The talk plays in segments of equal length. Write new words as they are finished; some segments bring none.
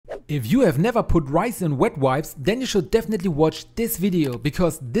If you have never put rice in wet wipes, then you should definitely watch this video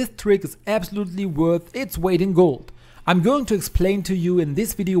because this trick is absolutely worth its weight in gold. I'm going to explain to you in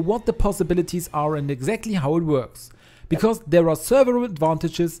this video what the possibilities are and exactly how it works. Because there are several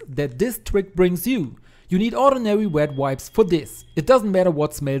advantages that this trick brings you. You need ordinary wet wipes for this. It doesn't matter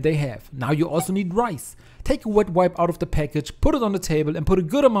what smell they have. Now you also need rice. Take a wet wipe out of the package, put it on the table and put a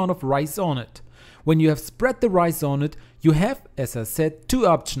good amount of rice on it. When you have spread the rice on it, you have, as I said, two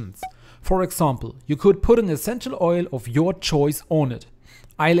options. For example, you could put an essential oil of your choice on it.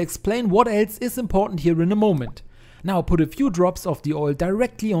 I'll explain what else is important here in a moment. Now put a few drops of the oil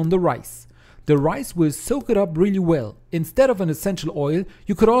directly on the rice. The rice will soak it up really well. Instead of an essential oil,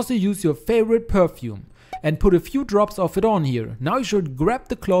 you could also use your favorite perfume and put a few drops of it on here. Now you should grab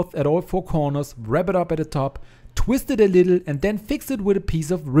the cloth at all four corners, wrap it up at the top, twist it a little and then fix it with a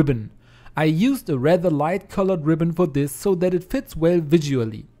piece of ribbon. I used a rather light colored ribbon for this so that it fits well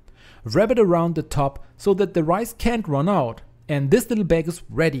visually. Wrap it around the top so that the rice can't run out. And this little bag is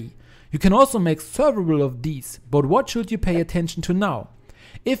ready. You can also make several of these, but what should you pay attention to now?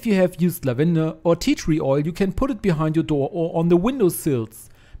 If you have used lavender or tea tree oil, you can put it behind your door or on the windowsills,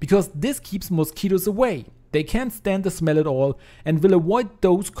 because this keeps mosquitoes away. They can't stand the smell at all and will avoid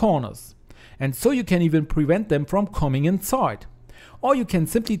those corners. And so you can even prevent them from coming inside. Or you can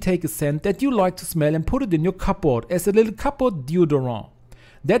simply take a scent that you like to smell and put it in your cupboard as a little cupboard deodorant.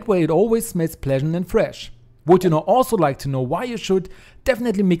 That way it always smells pleasant and fresh. Would you now also like to know why you should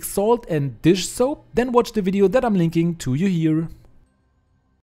definitely mix salt and dish soap? Then watch the video that I'm linking to you here.